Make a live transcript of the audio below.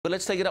But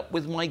let's take it up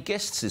with my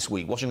guests this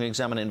week, Washington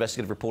Examiner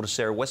investigative reporter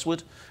Sarah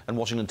Westwood and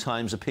Washington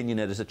Times opinion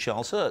editor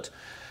Charles Hurt.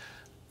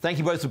 Thank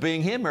you both for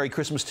being here. Merry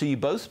Christmas to you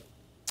both.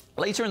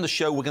 Later in the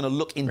show, we're going to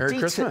look in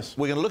detail.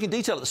 We're going to look in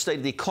detail at the state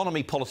of the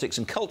economy, politics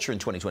and culture in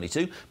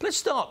 2022. But let's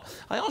start.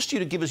 I asked you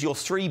to give us your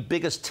three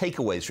biggest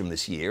takeaways from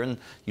this year, and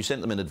you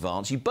sent them in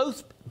advance. You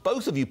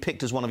both of you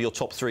picked as one of your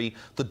top three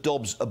the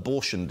Dobbs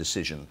abortion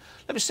decision.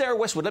 Sarah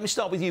Westwood, let me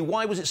start with you.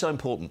 Why was it so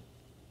important?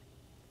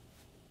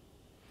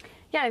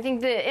 Yeah, I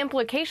think the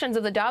implications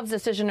of the Dobbs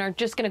decision are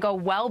just going to go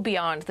well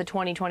beyond the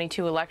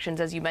 2022 elections.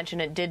 As you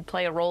mentioned, it did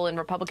play a role in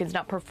Republicans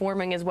not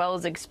performing as well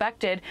as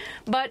expected.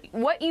 But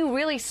what you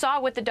really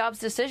saw with the Dobbs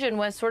decision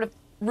was sort of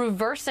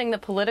reversing the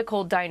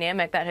political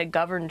dynamic that had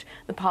governed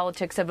the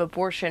politics of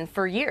abortion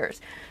for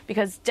years,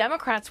 because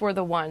Democrats were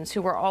the ones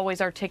who were always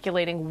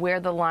articulating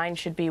where the line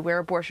should be, where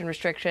abortion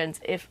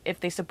restrictions, if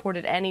they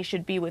supported any,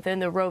 should be within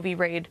the Roe v.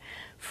 Wade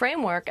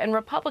framework. And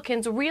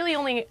Republicans really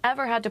only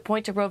ever had to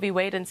point to Roe v.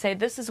 Wade and say,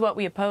 this is what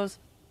we oppose.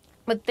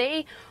 But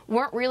they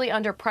weren't really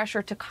under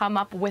pressure to come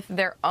up with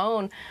their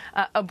own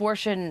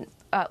abortion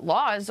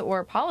laws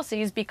or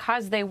policies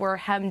because they were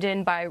hemmed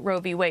in by Roe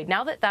v. Wade.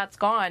 Now that that's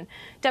gone,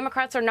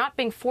 Democrats are not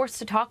being forced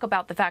to talk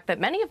about the fact that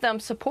many of them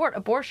support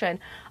abortion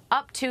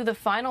up to the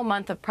final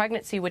month of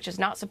pregnancy, which is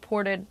not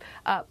supported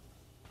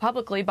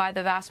publicly by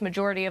the vast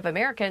majority of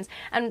Americans.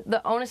 And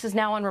the onus is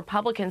now on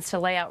Republicans to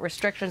lay out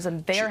restrictions,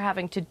 and they're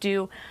having to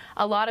do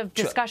a lot of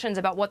discussions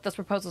about what those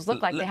proposals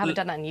look like. They haven't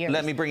done that in years.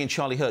 Let me bring in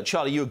Charlie Hurt.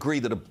 Charlie, you agree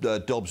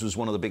that Dobbs was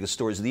one of the biggest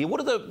stories of the year. What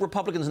do the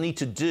Republicans need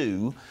to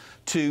do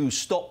to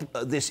stop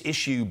this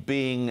issue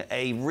being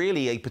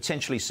really a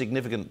potentially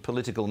significant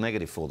political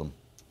negative for them?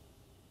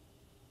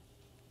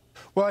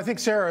 Well, I think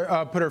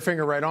Sarah put her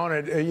finger right on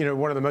it. You know,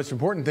 one of the most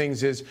important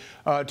things is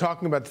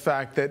talking about the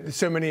fact that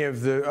so many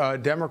of the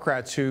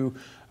Democrats who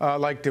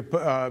like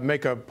to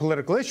make a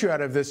political issue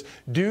out of this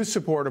do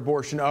support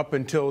abortion up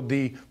until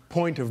the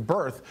point of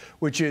birth,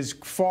 which is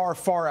far,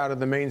 far out of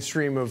the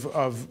mainstream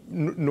of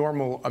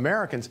normal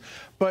Americans.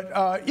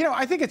 But, you know,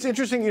 I think it's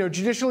interesting, you know,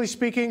 judicially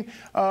speaking,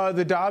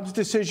 the Dobbs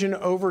decision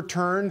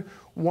overturned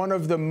one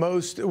of the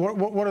most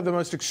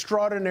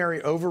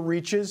extraordinary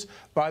overreaches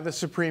by the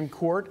Supreme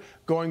Court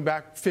going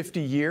back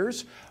 50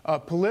 years.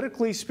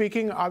 Politically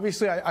speaking,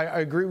 obviously,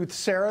 I agree with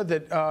Sarah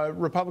that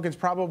Republicans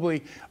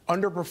probably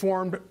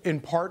underperformed in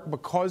part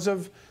because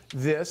of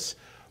this.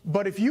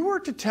 But if you were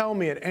to tell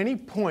me at any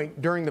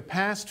point during the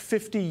past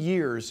 50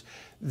 years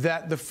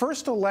that the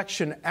first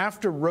election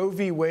after Roe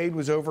v. Wade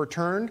was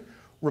overturned,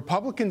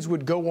 Republicans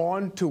would go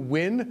on to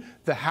win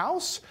the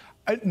House,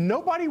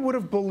 nobody would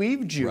have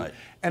believed you. Right.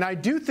 And I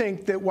do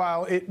think that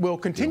while it will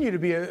continue to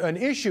be an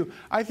issue,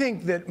 I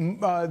think that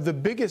the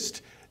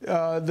biggest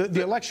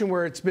the election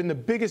where it's been the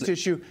biggest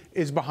issue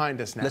is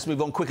behind us now. Let's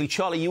move on quickly.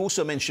 Charlie, you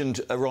also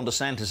mentioned Ron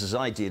DeSantis, as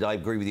I did. I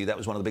agree with you. That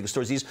was one of the biggest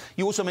stories.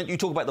 You also you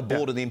talk about the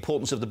border, the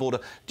importance of the border.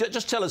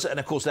 Just tell us, and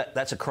of course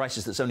that's a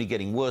crisis that's only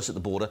getting worse at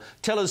the border.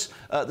 Tell us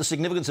the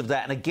significance of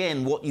that, and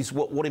again, what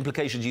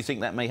implications you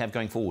think that may have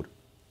going forward.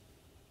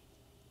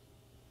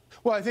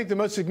 Well, I think the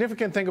most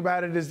significant thing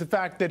about it is the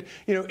fact that,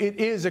 you know, it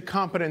is a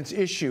competence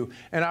issue.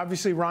 And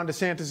obviously, Ron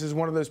DeSantis is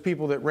one of those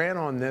people that ran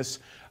on this.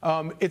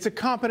 It's a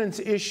competence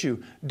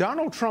issue.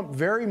 Donald Trump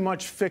very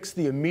much fixed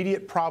the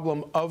immediate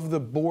problem of the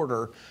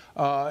border.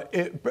 When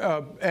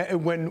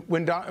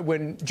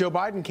Joe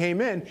Biden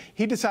came in,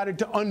 he decided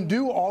to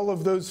undo all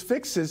of those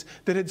fixes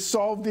that had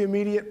solved the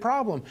immediate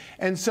problem.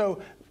 And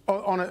so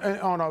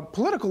on a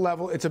political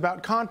level, it's about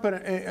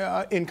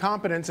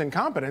incompetence and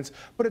competence,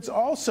 but it's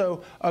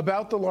also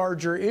about the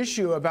larger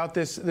issue, about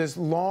this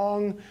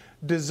long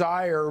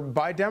desire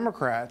by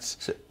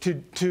Democrats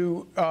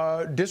to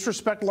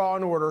disrespect law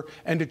and order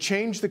and to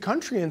change the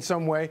country in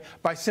some way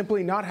by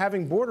simply not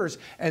having borders.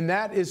 And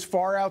that is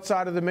far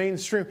outside of the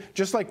mainstream.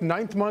 Just like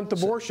ninth-month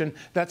abortion,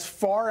 that's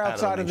far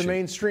outside of the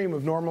mainstream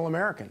of normal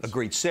Americans.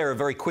 Agreed. Sarah,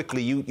 very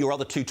quickly, your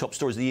other two top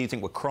stories of the year you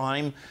think were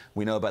crime.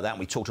 We know about that,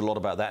 and we talked a lot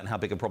about that and how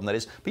big a problem that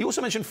is. But you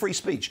also mentioned free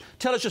speech.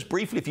 Tell us just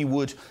briefly, if you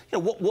would, you know,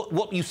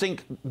 what you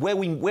think,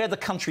 where the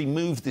country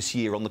moved this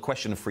year on the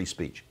question of free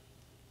speech.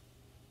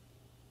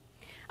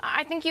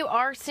 I think you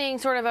are seeing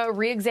sort of a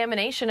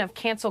re-examination of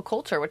cancel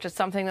culture, which is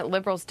something that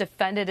liberals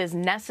defended as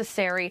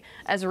necessary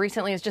as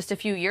recently as just a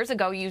few years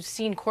ago. You've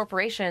seen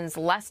corporations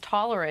less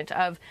tolerant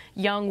of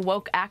young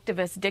woke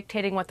activists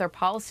dictating what their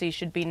policies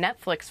should be.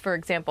 Netflix, for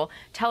example,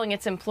 telling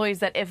its employees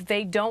that if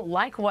they don't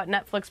like what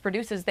Netflix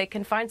produces, they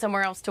can find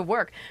somewhere else to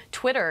work.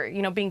 Twitter,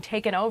 you know, being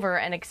taken over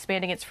and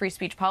expanding its free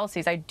speech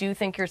policies. I do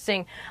think you're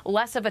seeing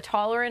less of a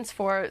tolerance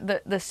for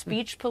the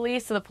speech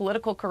police, the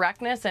political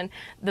correctness, and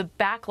the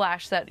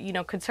backlash that, you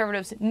know,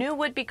 conservatives knew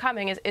would be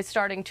coming is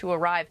starting to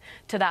arrive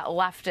to that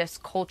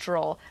leftist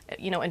cultural,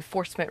 you know,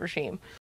 enforcement regime.